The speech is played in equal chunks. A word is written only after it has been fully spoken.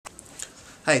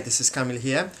Hey, this is Kamil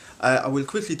here. I will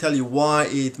quickly tell you why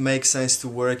it makes sense to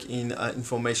work in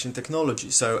information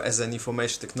technology. So as an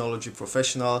information technology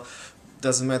professional,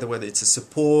 doesn't matter whether it's a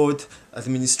support,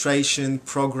 administration,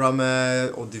 programmer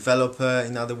or developer,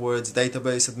 in other words,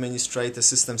 database administrator,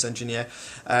 systems engineer.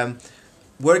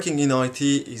 Working in IT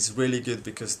is really good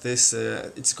because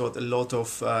it's got a lot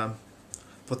of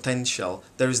potential.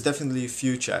 There is definitely a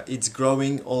future. It's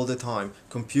growing all the time.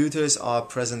 Computers are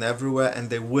present everywhere and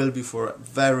they will be for a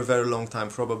very, very long time,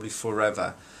 probably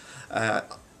forever.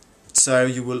 So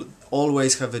you will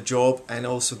always have a job, and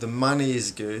also the money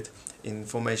is good in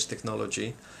information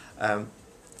technology.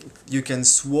 You can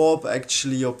swap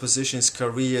actually your positions,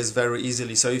 careers very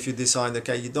easily. So if you decide,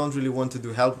 okay, you don't really want to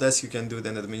do help desk, you can do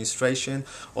then administration,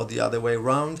 or the other way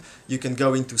around. You can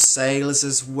go into sales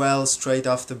as well straight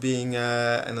after being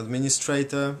an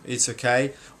administrator. It's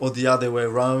okay, or the other way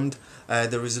around.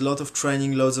 There is a lot of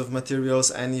training, loads of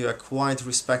materials, and you are quite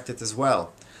respected as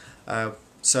well.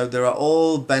 So there are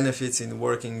all benefits in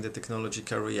working the technology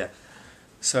career.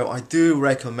 So I do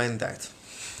recommend that.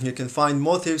 You can find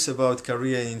more tips about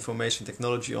career in information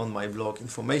technology on my blog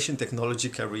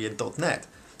informationtechnologycareer.net,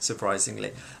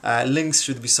 surprisingly. Links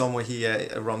should be somewhere here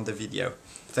around the video.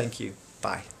 Thank you.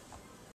 Bye.